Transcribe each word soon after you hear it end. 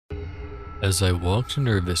As I walked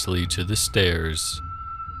nervously to the stairs,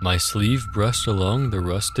 my sleeve brushed along the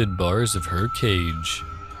rusted bars of her cage,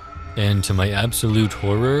 and to my absolute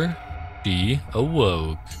horror, she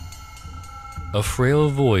awoke. A frail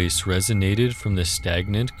voice resonated from the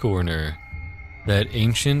stagnant corner, that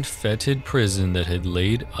ancient fetid prison that had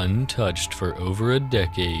laid untouched for over a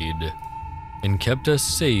decade, and kept us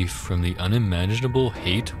safe from the unimaginable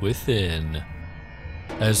hate within.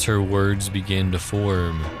 As her words began to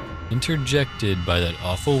form, interjected by that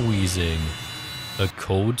awful wheezing, a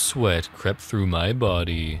cold sweat crept through my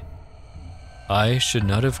body. I should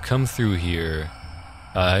not have come through here.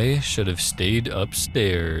 I should have stayed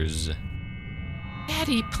upstairs.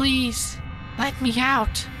 Daddy, please, let me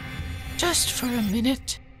out. Just for a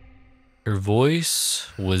minute. Her voice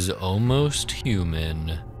was almost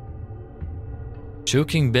human.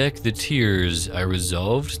 Choking back the tears, I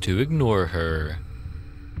resolved to ignore her.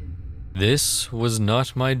 This was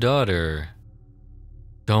not my daughter.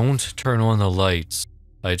 Don't turn on the lights,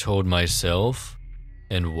 I told myself,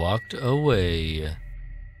 and walked away.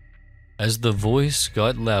 As the voice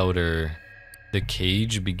got louder, the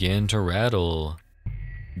cage began to rattle,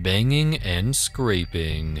 banging and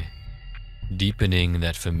scraping, deepening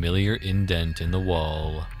that familiar indent in the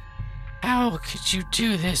wall. How could you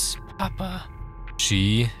do this, Papa?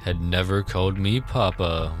 She had never called me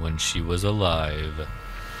Papa when she was alive.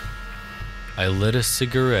 I lit a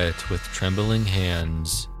cigarette with trembling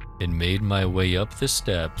hands and made my way up the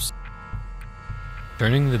steps.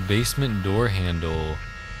 Turning the basement door handle,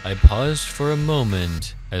 I paused for a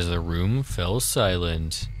moment as the room fell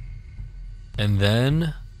silent. And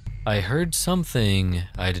then I heard something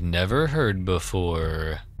I'd never heard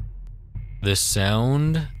before. The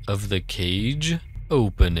sound of the cage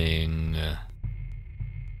opening.